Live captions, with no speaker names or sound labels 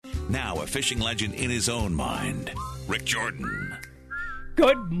Now a fishing legend in his own mind, Rick Jordan.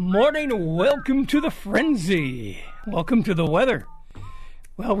 Good morning. Welcome to the frenzy. Welcome to the weather.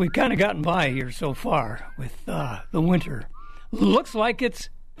 Well, we've kind of gotten by here so far with the winter. Looks like it's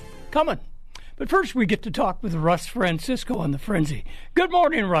coming. But first, we get to talk with Russ Francisco on the frenzy. Good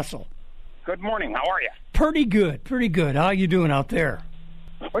morning, Russell. Good morning. How are you? Pretty good. Pretty good. How you doing out there?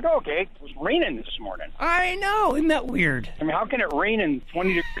 We're okay. It was raining this morning. I know. Isn't that weird? I mean, how can it rain in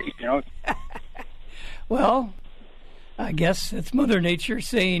 20 degrees, you know? Well, I guess it's Mother Nature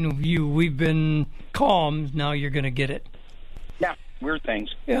saying we've been calm. Now you're going to get it. Yeah, weird things.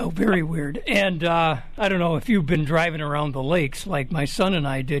 Yeah, very weird. And I don't know if you've been driving around the lakes like my son and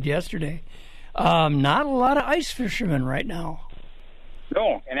I did yesterday. Not a lot of ice fishermen right now.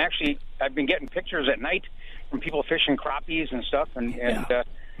 No, and actually, I've been getting pictures at night from people fishing crappies and stuff, and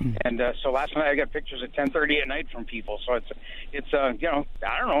so last night I got pictures at 10:30 at night from people. So it's you know,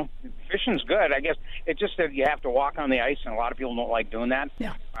 I don't know, fishing's good. I guess it's just that you have to walk on the ice, and a lot of people don't like doing that.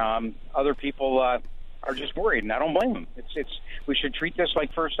 Yeah. Other people are just worried, and I don't blame them. It's we should treat this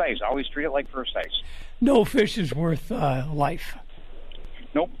like first ice. Always treat it like first ice. No fish is worth life.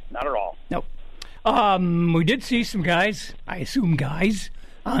 Nope, not at all. Nope. We did see some guys, I assume guys,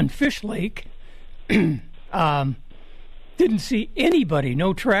 on Fish Lake. Didn't see anybody,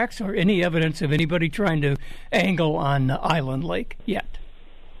 no tracks or any evidence of anybody trying to angle on Island Lake yet.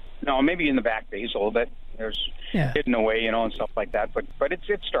 No, maybe in the back bays a little bit. There's hidden away, you know, and stuff like that. But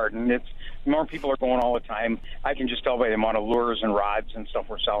it's starting. It's more people are going all the time. I can just tell by the amount of lures and rods and stuff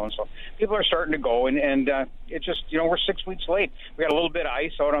we're selling. So people are starting to go, and it just, you know, we're 6 weeks late. We got a little bit of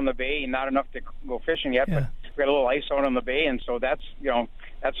ice out on the bay, and not enough to go fishing yet. But we got a little ice out on the bay, and so that's, you know,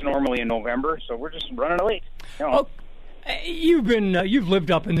 that's normally in November. So we're just running late. You know. You've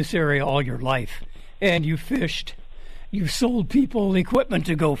lived up in this area all your life, and you fished. You've sold people equipment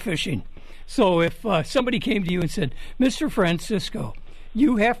to go fishing. So if somebody came to you and said, Mr. Francisco,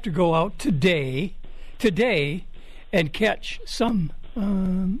 you have to go out today, and catch some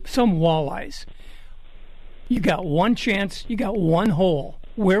walleyes. You got one chance. You got one hole.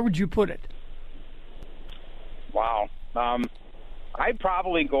 Where would you put it? Wow. I'd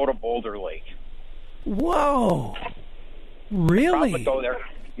probably go to Boulder Lake. Whoa. Really? Probably go there.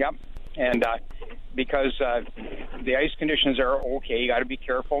 Yep. And because the ice conditions are okay, you got to be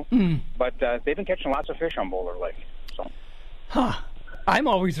careful. But they've been catching lots of fish on Boulder Lake. So. I'm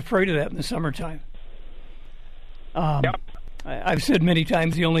always afraid of that in the summertime. Yep. I've said many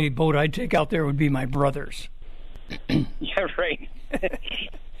times the only boat I'd take out there would be my brother's. Yeah, right.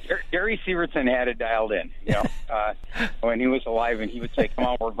 Gary Severson had it dialed in, you know, when he was alive, and he would say, "Come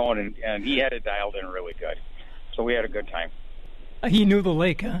on, we're going," and he had it dialed in really good. So we had a good time. He knew the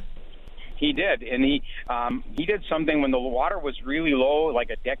lake, huh? He did, and he did something when the water was really low, like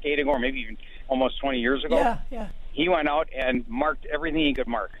a decade ago, or maybe even almost 20 years ago. Yeah. He went out and marked everything he could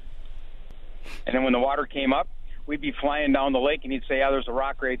mark. And then when the water came up, we'd be flying down the lake, and he'd say, "Yeah, there's a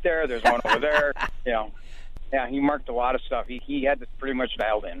rock right there. There's one over there." You know. Yeah, he marked a lot of stuff. He had this pretty much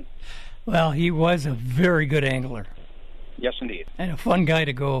dialed in. Well, he was a very good angler. Yes, indeed. And a fun guy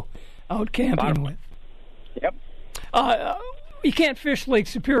to go out camping with. Yep. We can't fish Lake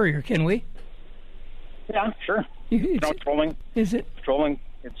Superior, can we? Yeah, sure. Trolling. Is it? Trolling.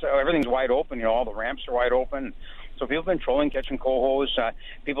 It's everything's wide open. You know, all the ramps are wide open. So people have been trolling, catching cohos,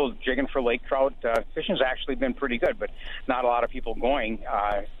 people jigging for lake trout. Fishing's actually been pretty good, but not a lot of people going.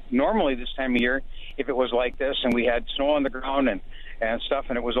 Normally this time of year, if it was like this and we had snow on the ground and stuff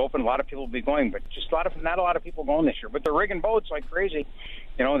and it was open, a lot of people would be going, but just not a lot of people going this year. But they're rigging boats like crazy.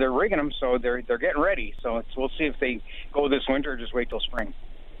 You know, they're rigging them, so they're getting ready. So we'll see if they go this winter or just wait till spring.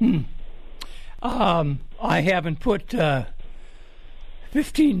 I haven't put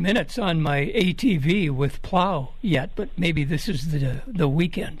 15 minutes on my ATV with plow yet, but maybe this is the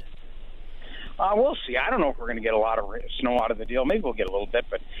weekend. We'll see. I don't know if we're going to get a lot of snow out of the deal. Maybe we'll get a little bit,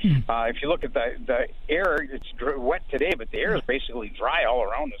 but if you look at the air, it's wet today, but the air is basically dry all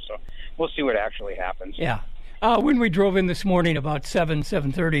around us, so we'll see what actually happens. Yeah. When we drove in this morning about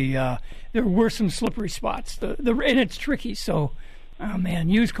 7:30, there were some slippery spots, and it's tricky, so, oh man,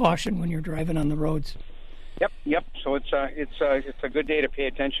 use caution when you're driving on the roads. Yep. So it's a good day to pay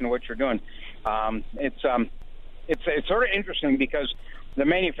attention to what you're doing. It's sort of interesting because the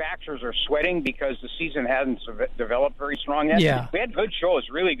manufacturers are sweating because the season hasn't developed very strong yet. Yeah. We had good shows,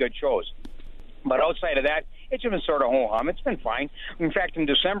 really good shows. But outside of that, it's been sort of ho-hum. It's been fine. In fact, in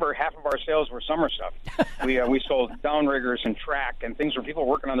December, half of our sales were summer stuff. We sold downriggers and track and things where people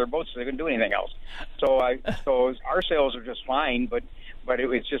were working on their boats so they couldn't do anything else. So our sales are just fine, but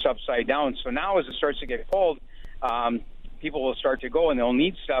it's just upside down. So now as it starts to get cold, people will start to go and they'll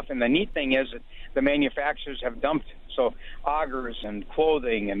need stuff. And the neat thing is that the manufacturers have dumped. So augers and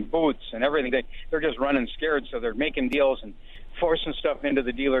clothing and boots and everything, they're just running scared. So they're making deals and forcing stuff into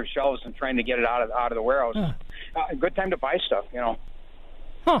the dealer shelves and trying to get it out of the warehouse. A good time to buy stuff, you know.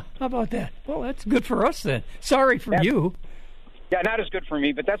 Huh, how about that? Well, that's good for us then. Sorry for you. Yeah, not as good for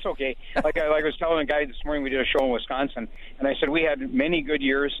me, but that's okay. Like I was telling a guy this morning, we did a show in Wisconsin, and I said we had many good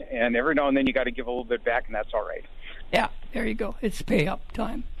years, and every now and then you got to give a little bit back, and that's all right. Yeah, there you go. It's pay up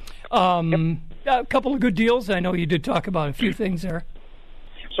time. A couple of good deals. I know you did talk about a few things there.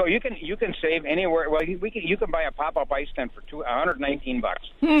 So you can save anywhere. Well, you can buy a pop-up ice tent for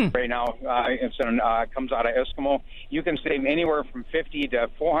 $119 right now. It comes out of Eskimo. You can save anywhere from $50 to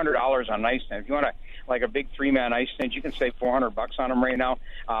 $400 on an ice tent. If you want like a big 3-man ice tent, you can save $400 on them right now.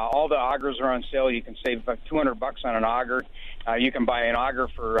 All the augers are on sale. You can save $200 on an auger. You can buy an auger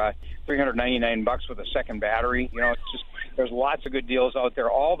for $399 with a second battery. You know, it's just there's lots of good deals out there.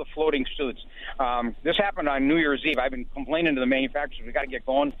 All the floating suits. This happened on New Year's Eve. I've been complaining to the manufacturers. We got to get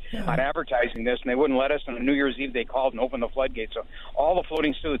going on advertising this, and they wouldn't let us. And on New Year's Eve, they called and opened the floodgates. So all the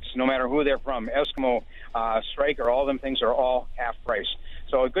floating suits, no matter who they're from, Eskimo, Stryker, all them things are all half price.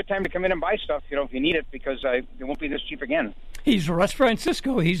 So a good time to come in and buy stuff, you know, if you need it, because it won't be this cheap again. He's Russ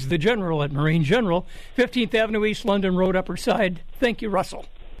Francisco. He's the general at Marine General, 15th Avenue East, London Road, Upper Side. Thank you, Russell.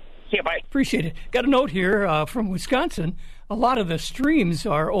 See you, bye. Appreciate it. Got a note here from Wisconsin. A lot of the streams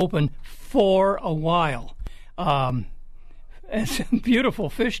are open for a while. And some beautiful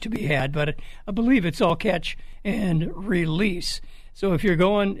fish to be had, but I believe it's all catch and release. So if you're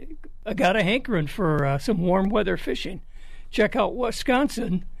going, I got a hankering for some warm weather fishing. Check out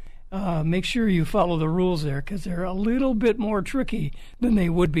Wisconsin. Make sure you follow the rules there because they're a little bit more tricky than they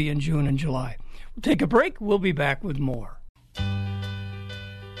would be in June and July. We'll take a break. We'll be back with more.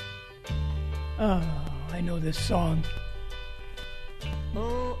 I know this song.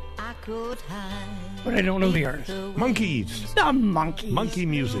 Oh, I could hide. But I don't know the artist. Monkeys. The Monkeys. Monkey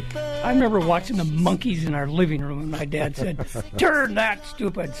music. I remember watching the Monkeys in our living room, and my dad said, "Turn that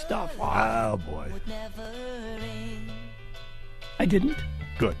stupid stuff off." Oh, boy. I didn't.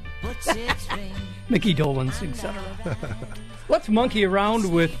 Good. Mickey Dolenz, etc. Let's monkey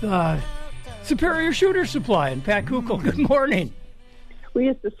around with Superior Shooter Supply and Pat Kukl. Good morning. We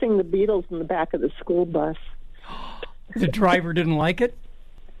used to sing the Beatles in the back of the school bus. The driver didn't like it?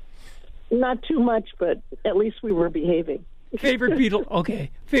 Not too much, but at least we were behaving. Favorite Beatles?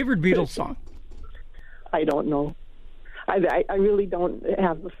 Okay. Favorite Beatles song? I don't know. I really don't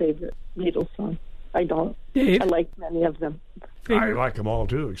have a favorite Beatles song. I don't. Dave? I like many of them. I like them all,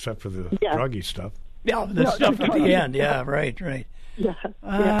 too, except for the druggy stuff. Yeah, the stuff at the end. Yeah, right. Yeah.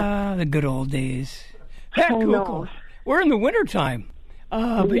 The good old days. Pat Kukl. We're in the wintertime.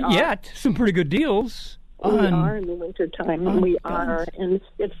 But yet, some pretty good deals. We are in the wintertime. We are. And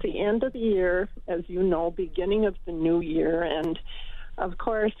it's the end of the year, as you know, beginning of the new year. And, of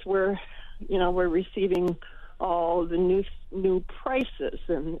course, we're receiving all the new prices.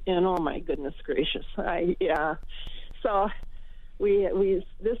 And oh, my goodness gracious. So we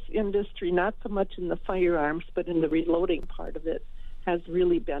this industry, not so much in the firearms, but in the reloading part of it, has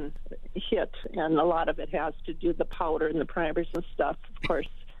really been hit. And a lot of it has to do with the powder and the primers and stuff. Of course,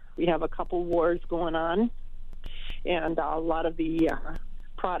 we have a couple wars going on, and a lot of the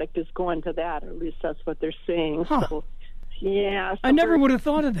product is going to that, or at least that's what they're saying. Huh. So, yeah. So I never would have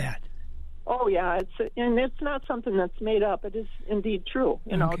thought of that. Oh, yeah. It's not something that's made up. It is indeed true.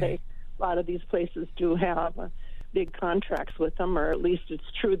 You know, a lot of these places do have big contracts with them, or at least it's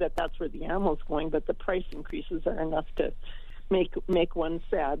true that that's where the ammo's going, but the price increases are enough to make one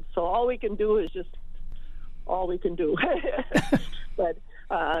sad. So all we can do is just all we can do. But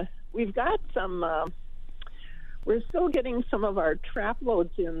we've got some, we're still getting some of our trap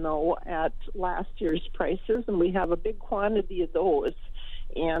loads in, though, at last year's prices, and we have a big quantity of those.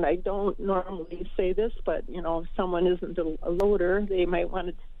 And I don't normally say this, but, you know, if someone isn't a loader, they might want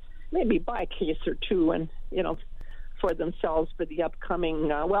to maybe buy a case or two and, you know, for themselves for the upcoming,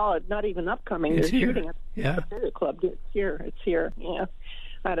 not even upcoming, it's they're here. shooting at the Spirit Club. It's here, yeah.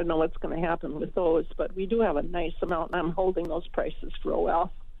 I don't know what's going to happen with those, but we do have a nice amount, and I'm holding those prices for a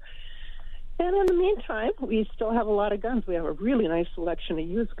while. And in the meantime, we still have a lot of guns. We have a really nice selection of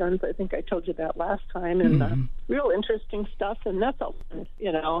used guns. I think I told you that last time, and real interesting stuff, and that's all,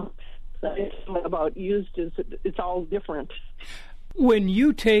 you know. About used is it's all different. When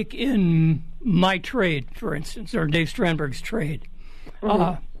you take in my trade, for instance, or Dave Strandberg's trade,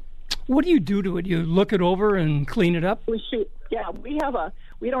 what do you do to it? You look it over and clean it up? We shoot. Yeah, we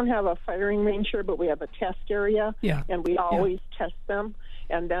don't have a firing range here, but we have a test area, and we always test them.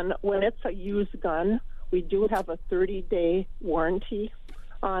 And then when it's a used gun, We do have a 30-day warranty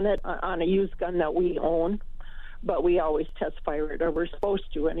on it, on a used gun that we own, but we always test fire it, or we're supposed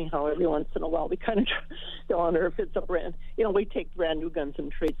to anyhow. Every once in a while, we kind of wonder if it's a brand. We take brand new guns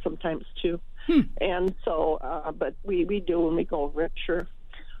and trade sometimes too, and so, but we do when we go over it, sure.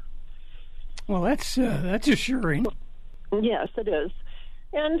 Well, that's assuring. Yes, it is,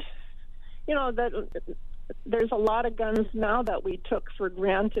 and that. There's a lot of guns now that we took for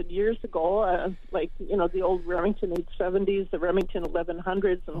granted years ago, like, the old Remington 870s, the Remington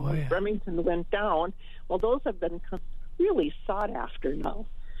 1100s, and when Remington went down. Well, those have been really sought after now.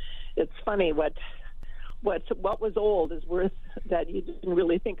 It's funny what was old is worth, that you didn't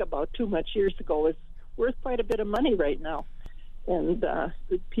really think about too much years ago, is worth quite a bit of money right now. And the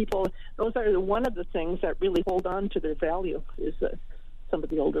people, those are one of the things that really hold on to their value, is some of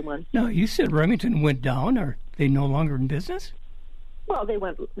the older ones. No, you said Remington went down. Are they no longer in business? Well,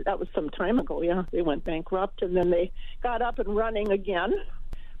 that was some time ago, yeah. They went bankrupt, and then they got up and running again.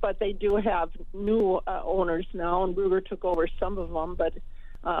 But they do have new owners now, and Ruger took over some of them, but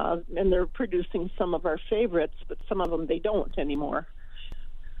and they're producing some of our favorites, but some of them they don't anymore.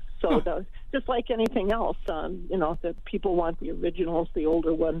 So just like anything else, the people want the originals, the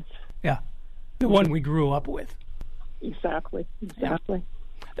older ones. Yeah, the one we grew up with. Exactly. Yeah.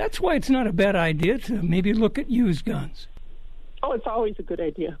 That's why it's not a bad idea to maybe look at used guns. Oh, it's always a good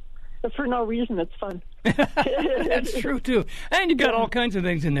idea. But for no reason, it's fun. That's true, too. And you got all kinds of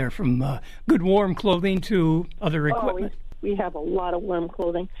things in there, from good warm clothing to other equipment. We have a lot of warm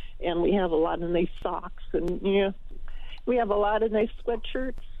clothing, and we have a lot of nice socks, and we have a lot of nice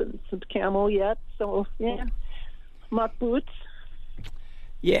sweatshirts and some camo yet. So, muck boots.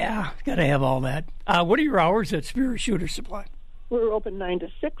 Yeah, got to have all that. What are your hours at Spirit Shooter Supply? We're open 9 to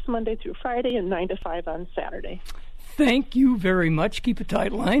 6 Monday through Friday, and 9 to 5 on Saturday. Thank you very much. Keep a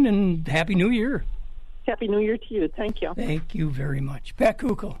tight line, and Happy New Year. Happy New Year to you. Thank you. Thank you very much. Pat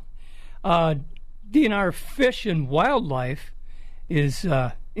Kukel. DNR Fish and Wildlife is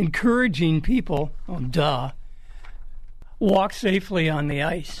encouraging people, walk safely on the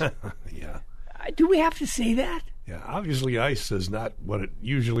ice. Yeah. Do we have to say that? Yeah, obviously ice is not what it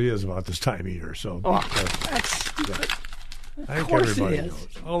usually is about this time of year. So that's stupid. I think everybody knows.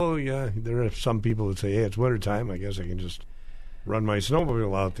 Although, there are some people that say, hey, it's wintertime. I guess I can just run my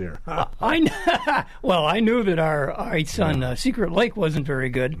snowmobile out there. I knew that our ice on Secret Lake wasn't very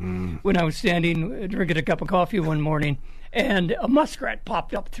good when I was standing drinking a cup of coffee one morning, and a muskrat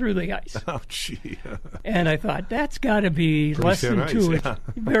popped up through the ice. Oh, gee. And I thought, that's got to be pretty less than 2 inches. Yeah.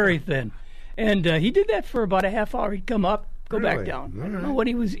 Very thin. And he did that for about a half hour. He'd come up, go back down. I don't know what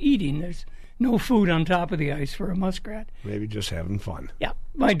he was eating. There's no food on top of the ice for a muskrat. Maybe just having fun. Yeah.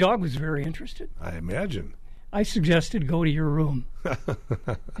 My dog was very interested. I imagine. I suggested go to your room.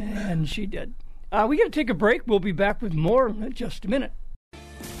 And she did. We got to take a break. We'll be back with more in just a minute.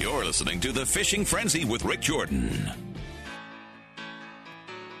 You're listening to The Fishing Frenzy with Rick Jordan.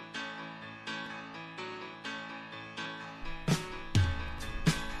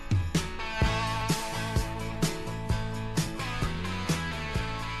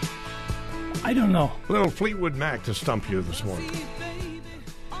 I don't know. Little Fleetwood Mac to stump you this morning.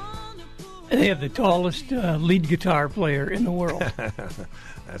 They have the tallest lead guitar player in the world.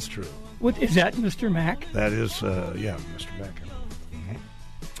 That's true. What is that, Mr. Mac? That is, Mr. Mac.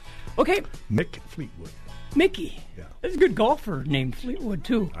 Okay. Mick Fleetwood. Mickey. Yeah. There's a good golfer named Fleetwood,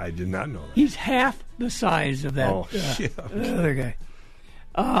 too. I did not know that. He's half the size of that other guy.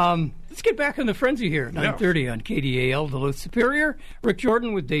 Let's get back on the frenzy here. 9:30 on KDAL, Duluth Superior. Rick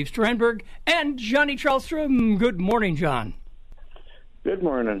Jordan with Dave Strandberg and Johnny Charlstrom. Good morning, John. Good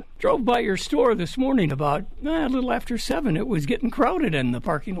morning. Drove by your store this morning about a little after 7. It was getting crowded in the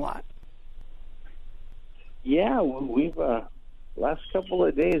parking lot. Yeah, well, we've last couple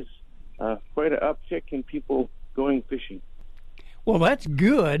of days quite an uptick in people going fishing. Well, that's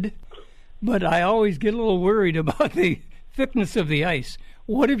good, but I always get a little worried about the thickness of the ice.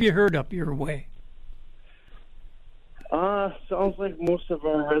 What have you heard up your way? Sounds like most of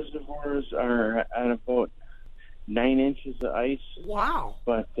our reservoirs are at about 9 inches of ice. Wow!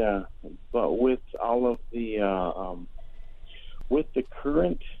 But with all of the with the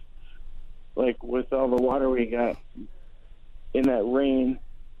current, like with all the water we got in that rain,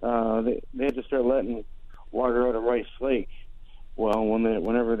 they had to start letting water out of Rice Lake. Well,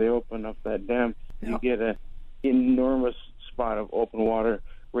 whenever they open up that dam, you get an enormous spot of open water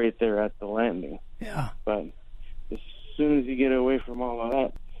right there at the landing. Yeah. But as soon as you get away from all of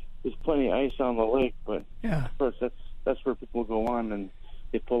that, there's plenty of ice on the lake. But of course, that's where people go on and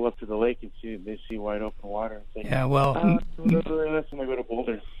they pull up to the lake and they see wide open water and say, Yeah, well, that's when I go to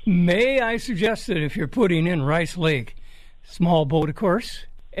Boulder. may I suggest that if you're putting in Rice Lake, small boat, of course,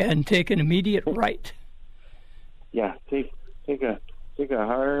 and take an immediate right. Yeah, take a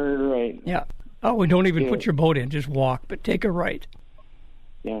hard right. Yeah. Oh, and don't even put your boat in; just walk, but take a right.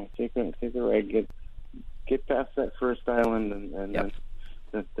 Yeah, take a right. Get past that first island, and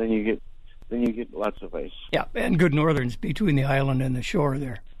then you get lots of ice. Yeah, and good northerns between the island and the shore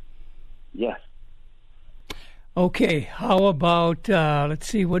there. Yes. Okay, how about let's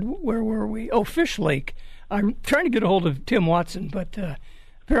see, where were we? Oh, Fish Lake. I'm trying to get a hold of Tim Watson, but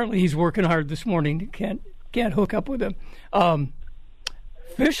apparently he's working hard this morning. Can't hook up with him.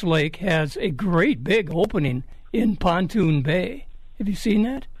 Fish Lake has a great big opening in Pontoon Bay. Have you seen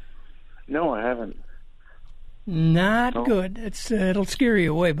that? No, I haven't. Not good. It'll scare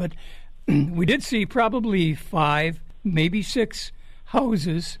you away, but we did see probably 5, maybe 6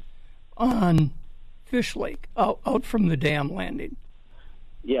 houses on Fish Lake out from the dam landing.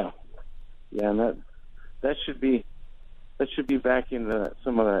 Yeah, and that should be back into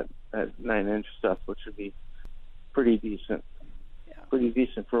some of that 9-inch stuff, which would be pretty decent. Yeah. Pretty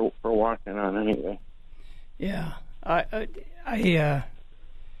decent for walking on anyway. Yeah, I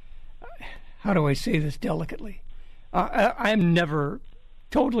how do I say this delicately? I'm never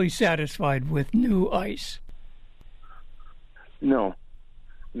totally satisfied with new ice. No,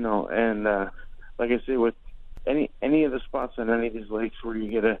 and like I say, with any of the spots on any of these lakes where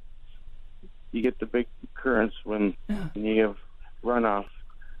you get the big currents when you have runoff,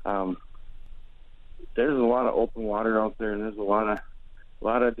 there's a lot of open water out there, and there's a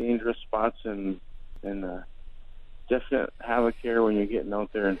lot of dangerous spots, and definite have a care when you're getting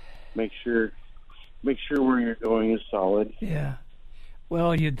out there, and make sure where you're going is solid. Yeah.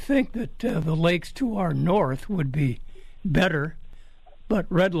 Well, you'd think that the lakes to our north would be better, but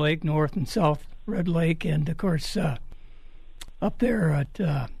Red Lake, North and South Red Lake, and of course up there at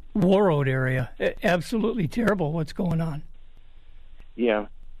Warroad area, absolutely terrible what's going on. Yeah,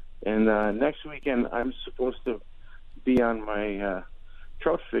 and next weekend I'm supposed to be on my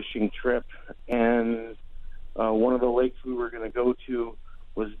trout fishing trip, and one of the lakes we were going to go to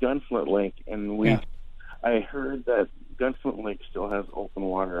was Gunflint Lake, and I heard that Gunflint Lake still has open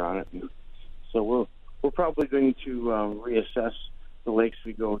water on it, and so we're probably going to reassess the lakes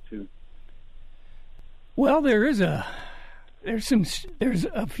we go to. Well, there's a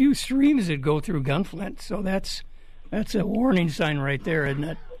few streams that go through Gunflint, so that's a warning sign right there, isn't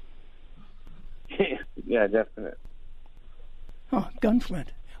it? Yeah, definite. Oh, Gunflint.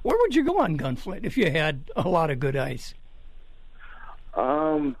 Where would you go on Gunflint if you had a lot of good ice?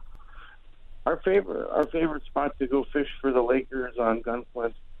 Our favorite spot to go fish for the Lakers on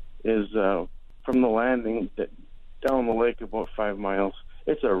Gunflint is from the landing down the lake about 5 miles.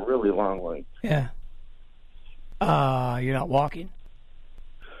 It's a really long lake. Yeah. You're not walking?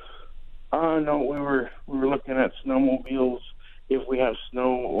 No, we were looking at snowmobiles if we have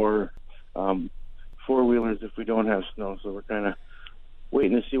snow, or four-wheelers if we don't have snow. So we're kind of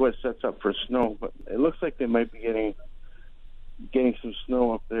waiting to see what sets up for snow. But it looks like they might be getting some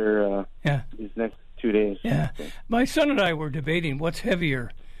snow up there these next 2 days. Yeah. My son and I were debating what's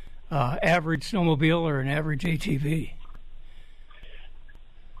heavier, average snowmobile or an average ATV.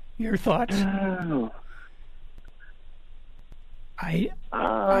 Your thoughts? I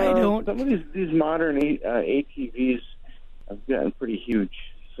don't. Some of these modern ATVs have gotten pretty huge.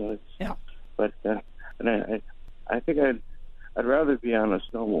 So it's, but and I think I'd rather be on a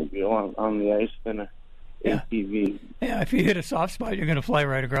snowmobile on the ice than a ATV. Yeah, if you hit a soft spot, you're going to fly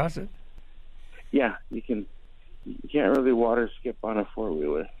right across it. Yeah, you can't really water skip on a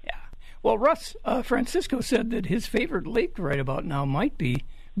four-wheeler. Yeah. Well, Russ Francisco said that his favorite lake right about now might be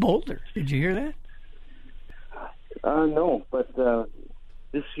Boulder. Did you hear that? No, but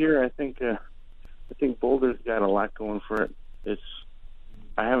this year I think Boulder's got a lot going for it.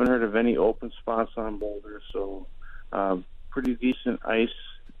 I haven't heard of any open spots on Boulder, so pretty decent ice,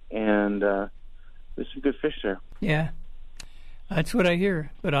 and there's some good fish there. Yeah, that's what I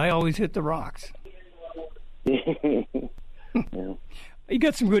hear, but I always hit the rocks. Yeah. You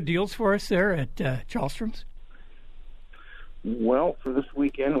got some good deals for us there at Charleston's? Well, for this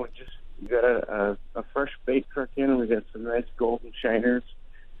weekend, we just got a fresh bait truck in, and we got some nice golden shiners,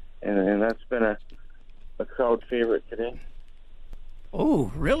 and that's been a crowd favorite today.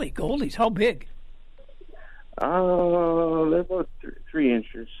 Oh, really? Goldies? How big? They're about 3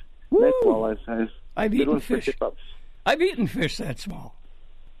 inches. Woo! Nice walleye size. I've eaten fish. I've eaten fish that small.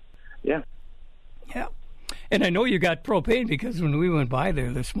 Yeah. Yeah. And I know you got propane because when we went by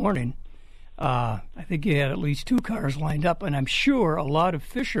there this morning, I think you had at least 2 cars lined up, and I'm sure a lot of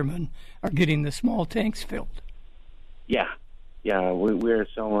fishermen are getting the small tanks filled. Yeah, we're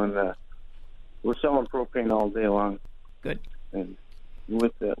selling propane all day long. Good. And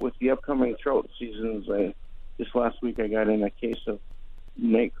with the upcoming trout seasons, this last week I got in a case of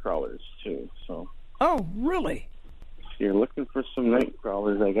night crawlers too. So. Oh, really? If you're looking for some night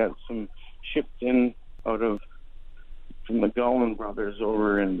crawlers, I got some shipped in from the Golan brothers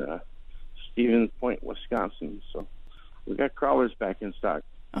over in Stevens Point, Wisconsin. So we got crawlers back in stock.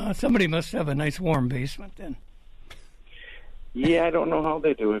 Somebody must have a nice warm basement then. Yeah, I don't know how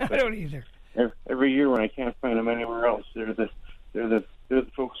they do it. I don't either. Every year when I can't find them anywhere else, they're the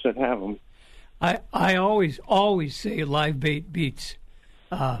folks that have them. I always say live bait beats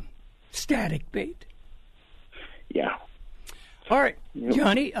static bait. Yeah. All right, Yep.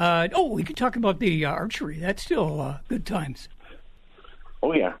 Johnny. We could talk about the archery. That's still good times.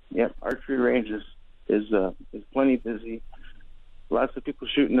 Oh yeah. Archery range is plenty busy. Lots of people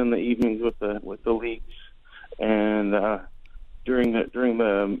shooting in the evenings with the leagues, and during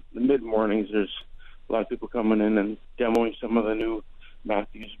the mid mornings, there's a lot of people coming in and demoing some of the new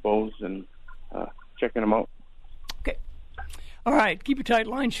Matthews bows and checking them out. Okay. All right. Keep a tight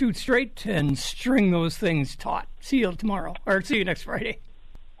line, shoot straight, and string those things taut. See you tomorrow, or see you next Friday.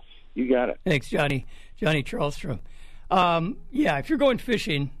 You got it. Thanks, Johnny. Johnny Charlstrom. If you're going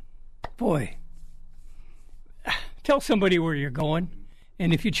fishing, boy, tell somebody where you're going.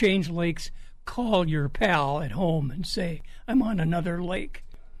 And if you change lakes, call your pal at home and say, I'm on another lake.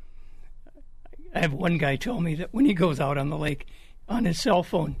 I have one guy tell me that when he goes out on the lake, on his cell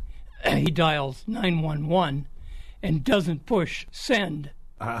phone, he dials 911 and doesn't push send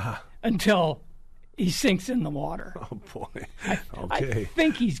until he sinks in the water. Oh, boy. I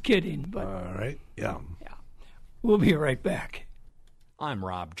think he's kidding, but... All right, yeah. We'll be right back. I'm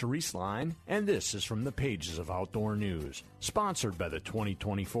Rob Drieslein, and this is from the pages of Outdoor News, sponsored by the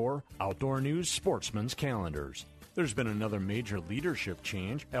 2024 Outdoor News Sportsman's Calendars. There's been another major leadership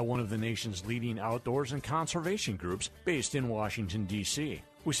change at one of the nation's leading outdoors and conservation groups based in Washington, D.C.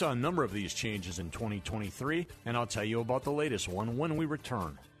 We saw a number of these changes in 2023, and I'll tell you about the latest one when we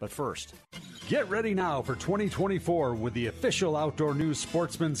return. But first, get ready now for 2024 with the official Outdoor News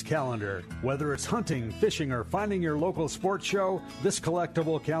Sportsman's Calendar. Whether it's hunting, fishing, or finding your local sports show, this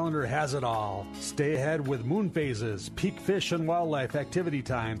collectible calendar has it all. Stay ahead with moon phases, peak fish and wildlife activity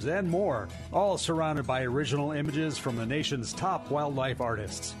times, and more, all surrounded by original images from the nation's top wildlife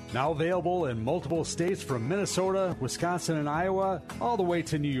artists. Now available in multiple states from Minnesota, Wisconsin, and Iowa, all the way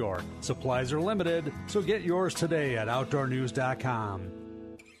to New York. Supplies are limited, so get yours today at OutdoorNews.com.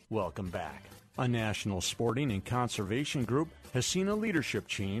 welcome back. A national sporting and conservation group has seen a leadership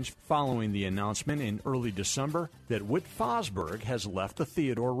change following the announcement in early December that Whit Fosberg has left the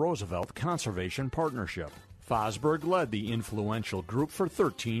Theodore Roosevelt Conservation Partnership. Fosberg led the influential group for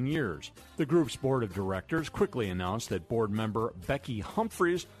 13 years. The group's board of directors quickly announced that board member Becky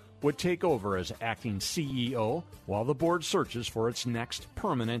Humphreys would take over as acting CEO while the board searches for its next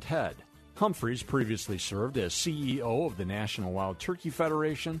permanent head. Humphreys previously served as CEO of the National Wild Turkey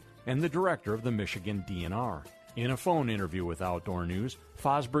Federation and the director of the Michigan DNR. In a phone interview with Outdoor News,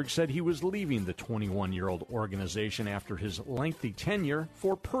 Fosberg said he was leaving the 21-year-old organization after his lengthy tenure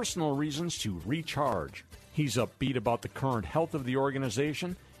for personal reasons to recharge. He's upbeat about the current health of the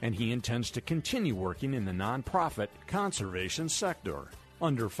organization, and he intends to continue working in the nonprofit conservation sector.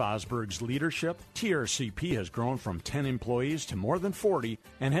 Under Fosberg's leadership, TRCP has grown from 10 employees to more than 40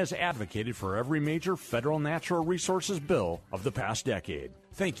 and has advocated for every major federal natural resources bill of the past decade.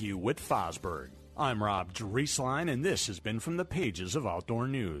 Thank you, Whit Fosberg. I'm Rob Drieslein, and this has been from the pages of Outdoor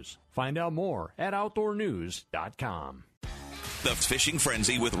News. Find out more at OutdoorNews.com. The Fishing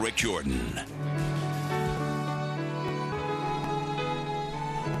Frenzy with Rick Jordan.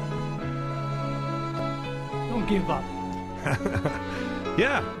 Don't give up.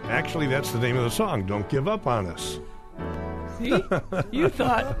 Yeah, actually, that's the name of the song. Don't give up on us. See? You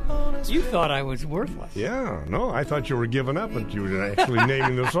thought I was worthless. Yeah, no, I thought you were giving up, but you were actually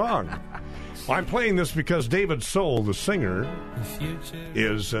naming the song. Well, I'm playing this because David Soul, the singer,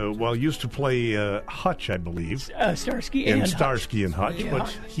 is, used to play Hutch, I believe. Starsky and Hutch. Starsky and Hutch, Yeah. but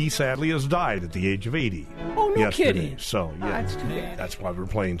he sadly has died at the age of 80. Oh, no yesterday. kidding. So, yeah, That's too bad. that's why we're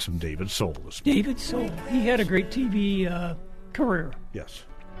playing some David Soul this morning. David Soul. He had a great TV career. Yes.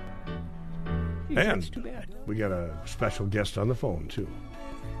 That's And too bad. we got a special guest on the phone, too.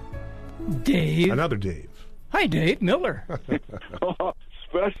 Dave. Another Dave. Hi, Dave Miller.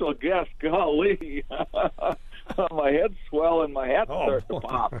 Special guest, golly. My head's swelling, my hat's starting to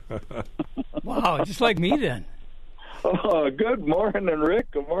pop. Wow, just like me then. Oh, good morning,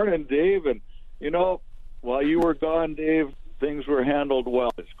 Rick. Good morning, Dave. And, while you were gone, Dave, things were handled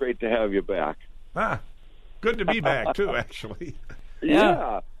well. It's great to have you back. Good to be back, too, actually.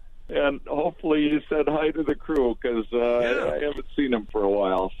 Yeah. And hopefully you said hi to the crew, because I haven't seen them for a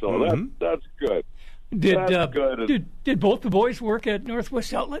while. So that's good. Did both the boys work at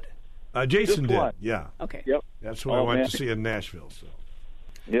Northwest Outlet? Jason did, yeah. Okay. Yep. That's who I went to see in Nashville. So.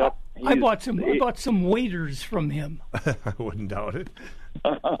 Yep. I bought some waiters from him. I wouldn't doubt it.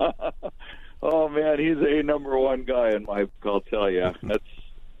 Oh man, he's a number one guy in my book, I'll tell you.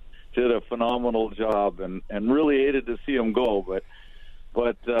 Did a phenomenal job, and really hated to see him go, but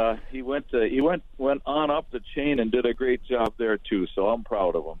he went on up the chain and did a great job there too. So I'm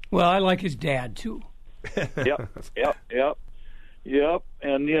proud of him. Well, I like his dad too. Yep.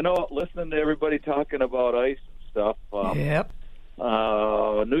 And listening to everybody talking about ice and stuff.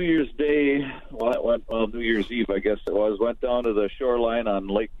 New Year's Day, New Year's Eve, I guess it was, went down to the shoreline on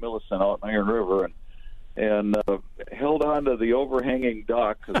Lake Millicent out in Iron River and held on to the overhanging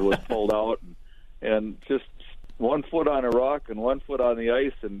dock because it was pulled out and just 1 foot on a rock and 1 foot on the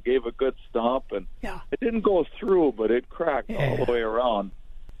ice and gave a good stomp. And it didn't go through, but it cracked all the way around.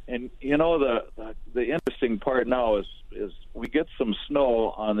 And, the interesting part now is we get some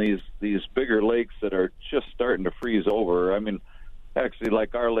snow on these bigger lakes that are just starting to freeze over. I mean, actually,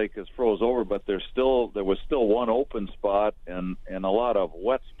 like our lake is froze over, but there was still one open spot and a lot of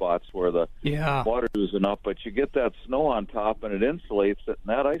wet spots where the water oozing up. But you get that snow on top and it insulates it, and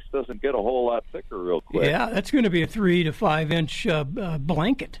that ice doesn't get a whole lot thicker real quick. Yeah, that's going to be a 3 to 5 inch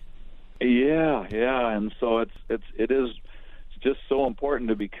blanket. Yeah, and so it is just so important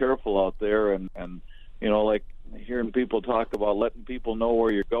to be careful out there, and like hearing people talk about letting people know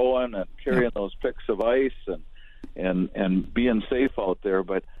where you're going and carrying those picks of ice and being safe out there.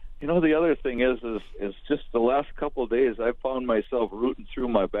 But the other thing is just the last couple of days I found myself rooting through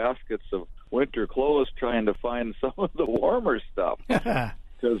my baskets of winter clothes trying to find some of the warmer stuff.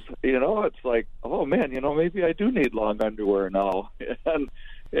 Because it's like, oh man, maybe I do need long underwear now,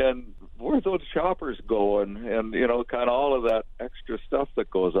 and where those shoppers go, and kind of all of that extra stuff that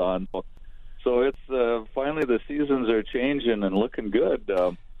goes on. So it's finally the seasons are changing and looking good.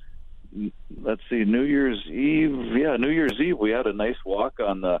 Let's see, New Year's Eve. Yeah, New Year's Eve we had a nice walk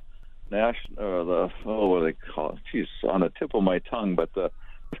on the what do they call it? Geez, on the tip of my tongue, but the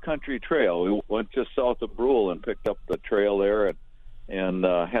country trail. We went just south of Brule and picked up the trail there and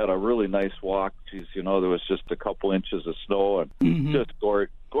had a really nice walk. Geez, there was just a couple inches of snow and just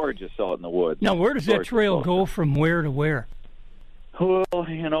gorgeous out in the woods. Now, where does that trail go from where to where? Well,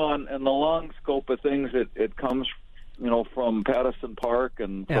 in the long scope of things, it comes, from Pattison Park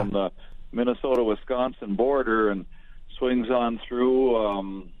and from the Minnesota-Wisconsin border and swings on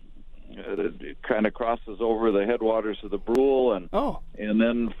through. It kind of crosses over the headwaters of the Brule, and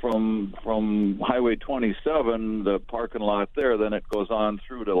then from Highway 27, the parking lot there, then it goes on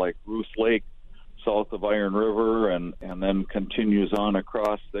through to like Ruth Lake, south of Iron River, and then continues on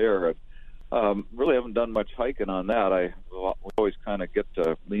across there. Really haven't done much hiking on that. We always kind of get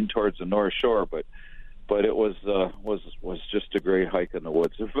to lean towards the North Shore, but it was just a great hike in the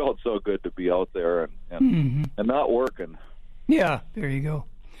woods. It felt so good to be out there and not working. Yeah, there you go.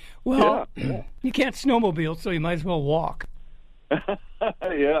 Well, you can't snowmobile, so you might as well walk.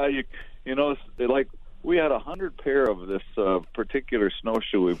 Yeah, like we had 100 pair of this particular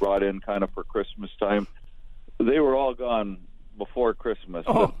snowshoe we brought in kind of for Christmas time. They were all gone before Christmas,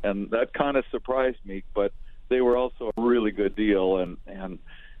 and that kind of surprised me. But they were also a really good deal, and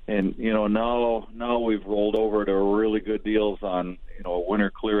now we've rolled over to really good deals on winter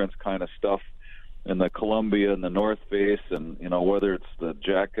clearance kind of stuff in the Columbia and the North Face, and whether it's the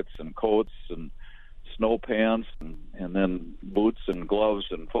jackets and coats and snow pants and then boots and gloves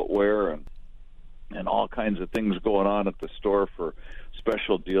and footwear and all kinds of things going on at the store for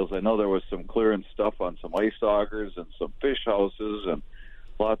special deals. I know there was some clearance stuff on some ice augers and some fish houses and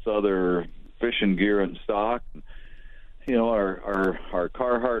lots of other fishing gear in stock. Our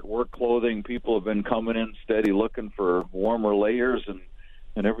Carhartt work clothing, people have been coming in steady looking for warmer layers and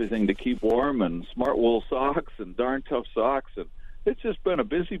everything to keep warm, and smart wool socks and darn tough socks, and it's just been a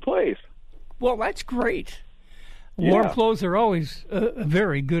busy place. Well, that's great. Warm clothes are always a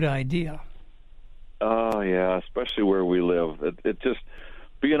very good idea. Oh, yeah, especially where we live. It just,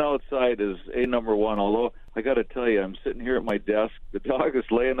 being outside is number one, although I got to tell you, I'm sitting here at my desk, the dog is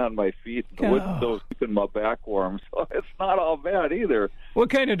laying on my feet, and the wood stove's keeping my back warm, so it's not all bad either. What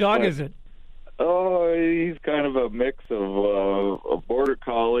kind of dog is it? Oh, he's kind of a mix of a border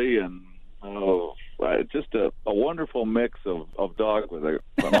collie and just a wonderful mix of dog with a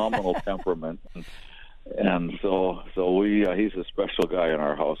phenomenal temperament. And so he's a special guy in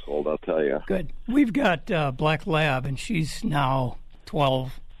our household, I'll tell you. Good. We've got Black Lab, and she's now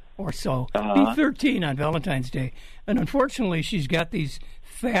 12 or so. Be 13 on Valentine's Day. And unfortunately, she's got these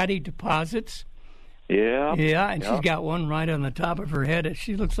fatty deposits. Yeah. Yeah, and she's got one right on the top of her head.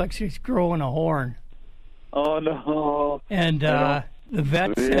 She looks like she's growing a horn. Oh, no. And the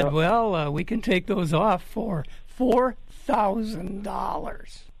vet said, well, we can take those off for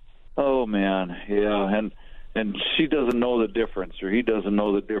 $4,000. Oh, man, yeah, and she doesn't know the difference, or he doesn't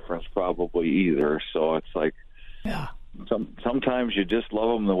know the difference probably either, so it's like, yeah, sometimes you just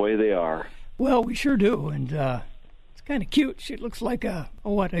love them the way they are. Well, we sure do, and it's kind of cute. She looks like a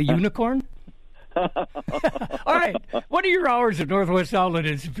unicorn? All right, what are your hours at Northwest Outlet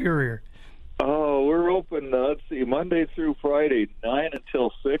in Superior? Oh, we're open, Monday through Friday, 9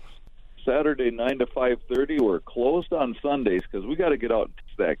 until 6. Saturday 9 to 5:30. We're closed on Sundays because we got to get out and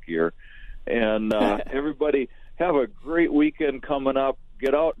test that gear. And everybody have a great weekend coming up.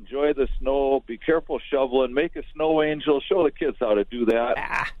 Get out, enjoy the snow. Be careful shoveling. Make a snow angel. Show the kids how to do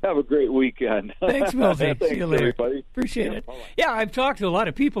that. Have a great weekend. Thanks, Milsey. Thanks, see you later. Everybody. Appreciate it. Yeah, I've talked to a lot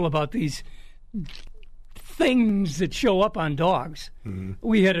of people about these things that show up on dogs. Mm-hmm.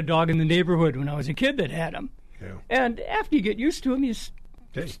 We had a dog in the neighborhood when I was a kid that had them. Yeah. And after you get used to them, you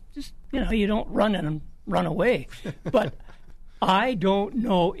just you don't run and run away. But I don't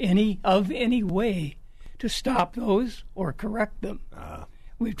know any way to stop those or correct them.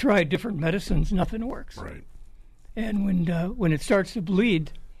 We've tried different medicines, nothing works. Right. And when it starts to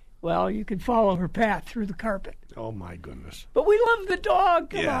bleed, well, you can follow her path through the carpet. Oh my goodness! But we love the dog.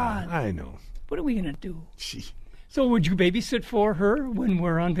 Come on. I know. What are we gonna do? Gee. So would you babysit for her when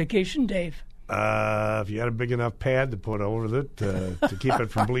we're on vacation, Dave? If you had a big enough pad to put over it to keep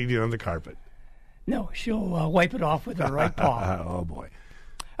it from bleeding on the carpet. No, she'll wipe it off with her right paw. Oh, boy.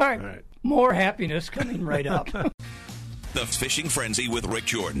 All right. More happiness coming right up. The Fishing Frenzy with Rick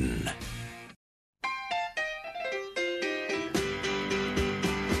Jordan.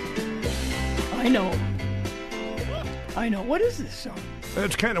 I know. What is this song?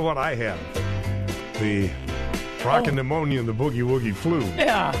 It's kind of what I have. The Rockin' Pneumonia and the Boogie Woogie Flu.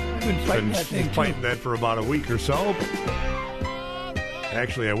 Yeah, I've been fighting that for about a week or so.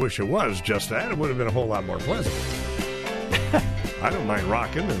 Actually, I wish it was just that. It would have been a whole lot more pleasant. I don't mind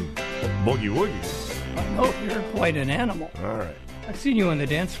rocking and boogie woogie. I know you're quite an animal. All right. I've seen you on the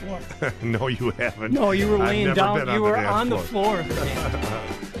dance floor. No, you haven't. No, you were laying down. You were on the floor.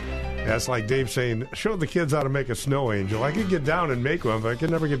 That's like Dave saying, show the kids how to make a snow angel. I could get down and make one, but I could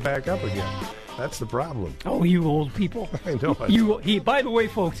never get back up again. That's the problem. Oh, you old people. I know it. By the way,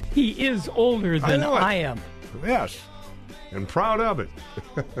 folks, he is older than I am. Yes, and proud of it.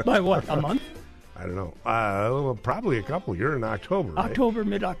 By what, a month? I don't know. Probably a couple. You're in October, right? October,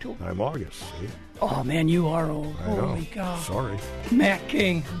 mid-October. I'm August, see? Oh, man, you are old. I know. Holy cow. Sorry. Matt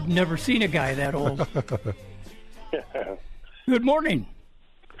King, never seen a guy that old. Good morning.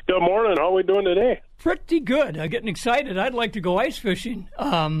 Good morning. How are we doing today? Pretty good. I'm getting excited. I'd like to go ice fishing.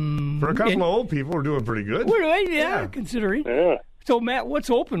 For a couple of old people, we're doing pretty good. Yeah, considering. Yeah. So, Matt, what's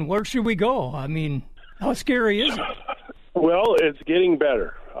open? Where should we go? I mean, how scary is it? Well, it's getting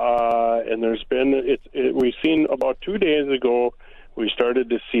better. And there's been, we've seen about 2 days ago, we started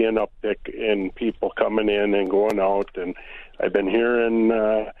to see an uptick in people coming in and going out. And I've been hearing,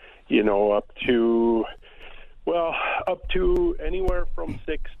 up to anywhere from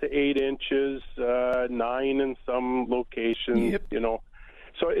 6 to 8 inches, 9 in some locations, Yep.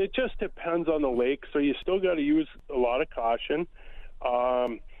 So it just depends on the lake. So you still got to use a lot of caution.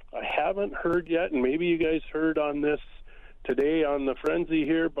 I haven't heard yet, and maybe you guys heard on this today on the Frenzy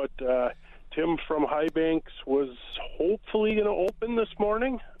here, but Tim from High Banks was hopefully going to open this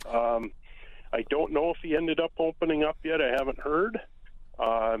morning. I don't know if he ended up opening up yet. I haven't heard.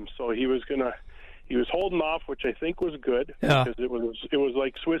 So he was holding off, which I think was good, because it was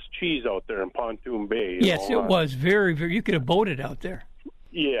like Swiss cheese out there in Pontoon Bay. Yes, it was very, very. You could have boated out there.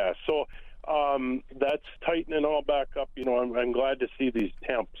 Yeah, so that's tightening all back up. I'm glad to see these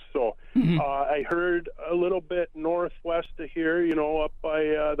temps. So I heard a little bit northwest of here, up by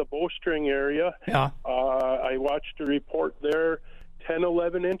the Bowstring area. Yeah. I watched a report there, 10,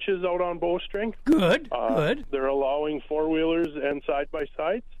 11 inches out on Bowstring. Good, good. They're allowing four-wheelers and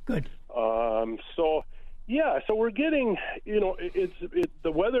side-by-sides. Good. So we're getting,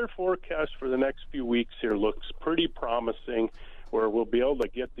 the weather forecast for the next few weeks here looks pretty promising, where we'll be able to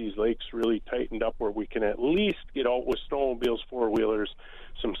get these lakes really tightened up, where we can at least get out with snowmobiles, four-wheelers,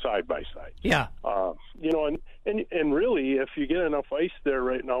 some side-by-sides. Yeah. And really, if you get enough ice there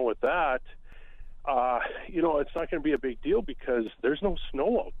right now with that, it's not going to be a big deal because there's no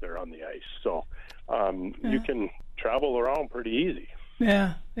snow out there on the ice. So you can travel around pretty easy.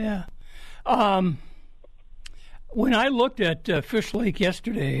 Yeah. When I looked at Fish Lake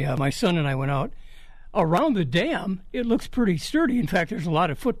yesterday, my son and I went out. Around the dam, it looks pretty sturdy. In fact, there's a lot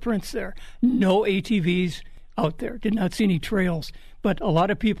of footprints there. No ATVs out there. Did not see any trails, but a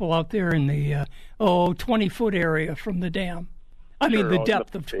lot of people out there in the 20-foot area from the dam. I mean, the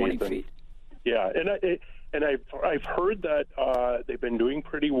depth of 20 feet. Yeah, and I've heard that they've been doing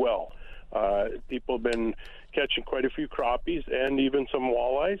pretty well. People have been catching quite a few crappies and even some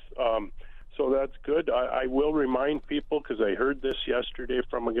walleyes. So that's good. I will remind people, because I heard this yesterday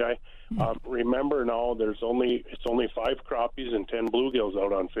from a guy. Remember now, it's only 5 crappies and 10 bluegills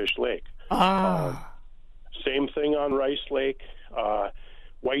out on Fish Lake. Same thing on Rice Lake,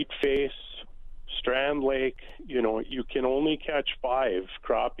 Whiteface, Strand Lake. You can only catch 5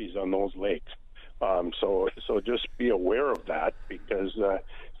 crappies on those lakes. So just be aware of that, because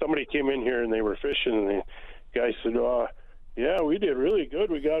somebody came in here and they were fishing, and the guy said, yeah, we did really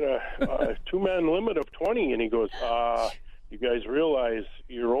good. We got a 2-man limit of 20. And he goes, you guys realize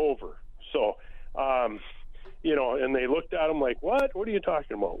you're over. So, and they looked at him like, what? What are you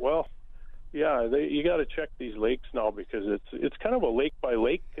talking about? Well, yeah, you got to check these lakes now, because it's kind of a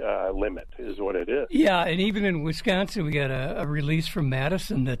lake-by-lake limit is what it is. Yeah, and even in Wisconsin, we got a release from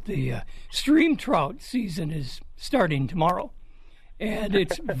Madison that the stream trout season is starting tomorrow. And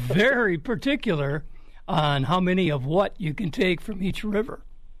it's very particular on how many of what you can take from each river.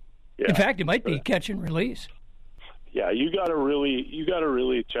 Yeah. In fact, it might be catch and release. Yeah, you got to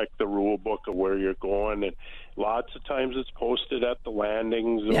really check the rule book of where you're going, and lots of times it's posted at the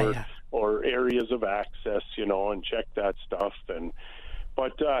landings or areas of access, and check that stuff.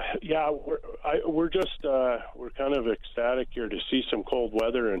 But we're kind of ecstatic here to see some cold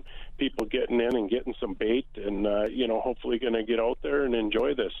weather and people getting in and getting some bait, and hopefully going to get out there and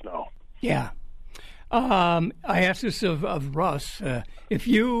enjoy this now. Yeah. I asked this of Russ. If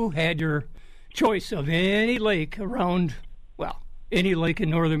you had your choice of any lake around, any lake in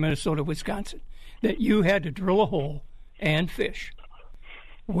northern Minnesota, Wisconsin, that you had to drill a hole and fish,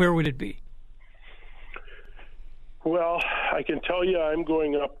 where would it be? Well, I can tell you, I'm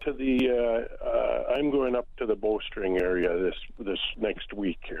going up to the Bowstring area this next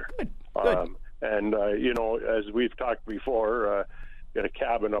week here. Good. And as we've talked before, got a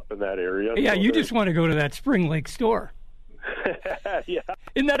cabin up in that area. Yeah, so you just want to go to that Spring Lake store. Yeah.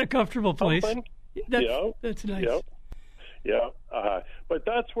 Isn't that a comfortable place? That's nice. Yeah. But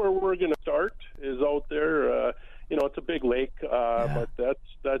that's where we're going to start, is out there. It's a big lake, but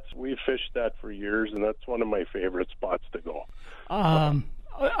that's we've fished that for years, and that's one of my favorite spots to go.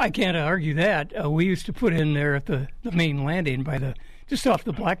 I can't argue that. We used to put in there at the main landing just off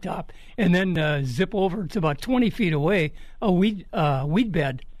the blacktop, and then zip over to about 20 feet away, a weed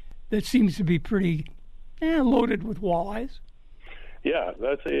bed that seems to be pretty loaded with walleyes. Yeah,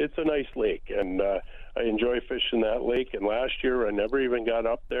 it's a nice lake, and I enjoy fishing that lake. And last year I never even got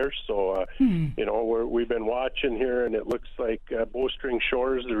up there, so we've been watching here, and it looks like Bowstring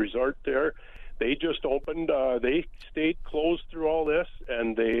Shores, the resort there, they just opened. They stayed closed through all this,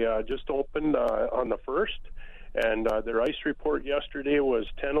 and they just opened on the 1st. And their ice report yesterday was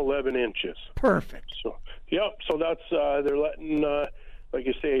 10-11 inches. Perfect. So that's they're letting, like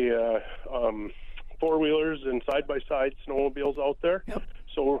you say, 4-wheelers and side-by-side snowmobiles out there. Yep.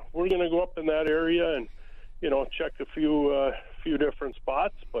 So we're going to go up in that area and check a few different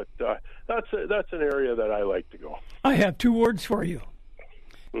spots. But that's an area that I like to go. I have 2 words for you: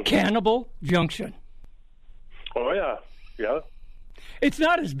 Cannibal Junction. Oh yeah. It's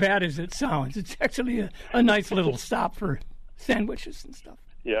not as bad as it sounds. It's actually a nice little stop for sandwiches and stuff.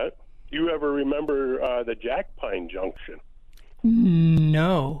 Yeah. You ever remember the Jack Pine Junction?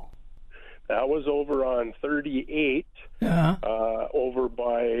 No. That was over on 38, over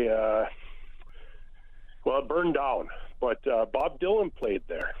by, it burned down. But Bob Dylan played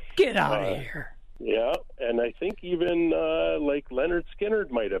there. Get out of here. Yeah, and I think even like Leonard Skinner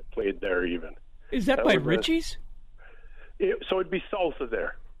might have played there even. Is that by Ritchie's? So it'd be south of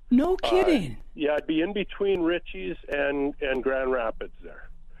there. No kidding. It'd be in between Ritchie's and Grand Rapids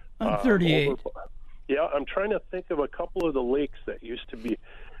there. On 38. I'm trying to think of a couple of the lakes that used to be,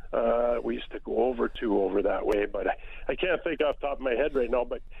 we used to go over that way, but I can't think off the top of my head right now.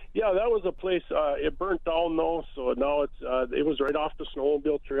 But yeah, that was a place, it burnt down though, so now it was right off the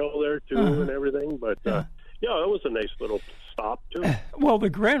snowmobile trail there too and everything. But that was a nice little stop too. Well, the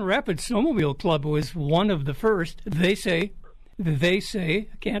Grand Rapids Snowmobile Club was one of the first. They say, I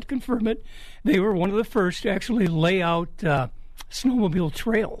can't confirm it, they were one of the first to actually lay out snowmobile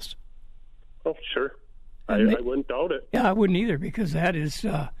trails. Oh, sure. I wouldn't doubt it. Yeah, I wouldn't either, because that is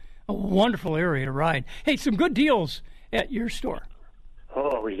a wonderful area to ride. Hey, some good deals at your store.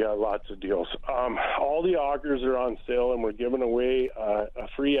 Oh, we got lots of deals. All the augers are on sale, and we're giving away a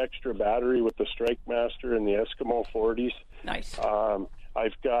free extra battery with the Strike Master and the Eskimo 40s. Nice.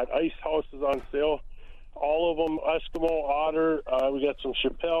 I've got ice houses on sale. All of them, Eskimo, Otter. We got some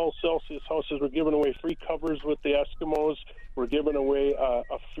Chappelle, Celsius houses. We're giving away free covers with the Eskimos. We're giving away a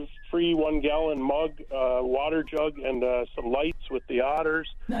free 1-gallon mug, water jug, and some lights with the Otters.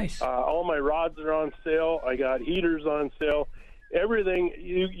 Nice. All my rods are on sale. I got heaters on sale. Everything,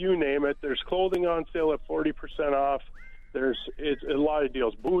 you name it. There's clothing on sale at 40% off. It's a lot of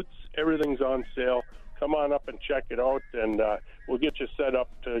deals. Boots, everything's on sale. Come on up and check it out, and we'll get you set up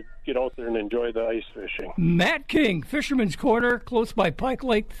to get out there and enjoy the ice fishing. Matt King, Fisherman's Corner, close by Pike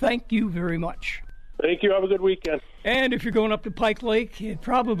Lake. Thank you very much. Thank you. Have a good weekend. And if you're going up to Pike Lake, it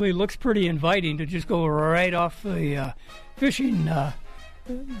probably looks pretty inviting to just go right off the fishing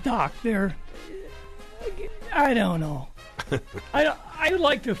dock there. I don't know. I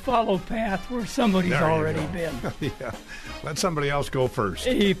like to follow path where somebody's already been. Yeah. Let somebody else go first.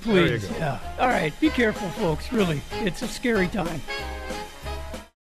 Hey, please. There you go. Yeah. All right. Be careful, folks. Really, it's a scary time.